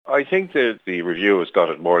I think that the review has got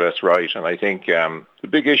it more or less right, and I think the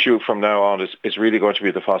big issue from now on is really going to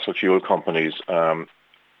be the fossil fuel companies, and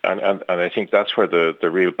I think that's where the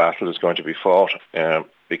real battle is going to be fought,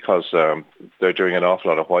 because they're doing an awful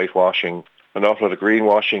lot of whitewashing, an awful lot of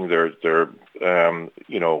greenwashing. They're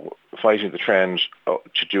fighting the trend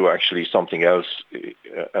to do actually something else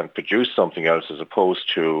and produce something else as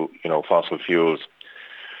opposed to fossil fuels,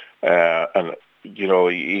 and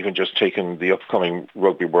even just taking the upcoming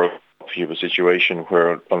Rugby World Cup, you have a situation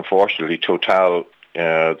where unfortunately Total,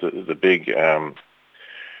 the big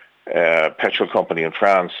petrol company in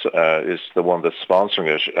France, is the one that's sponsoring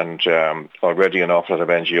it, and already an awful lot of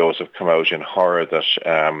NGOs have come out in horror that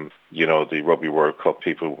the Rugby World Cup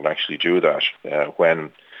people will actually do that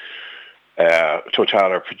when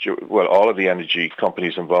Total all of the energy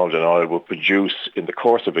companies involved in oil will produce in the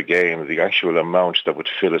course of a game the actual amount that would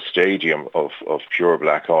fill a stadium of pure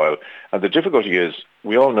black oil. And the difficulty is,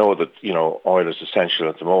 we all know that oil is essential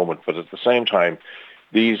at the moment, but at the same time,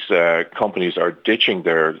 these companies are ditching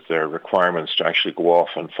their requirements to actually go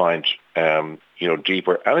off and find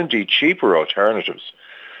deeper and indeed cheaper alternatives,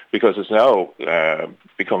 because it's now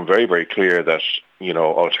become very, very clear that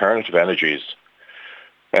alternative energies,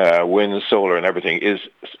 wind, solar and everything is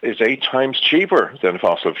 8 times cheaper than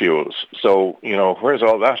fossil fuels. So, where's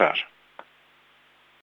all that at?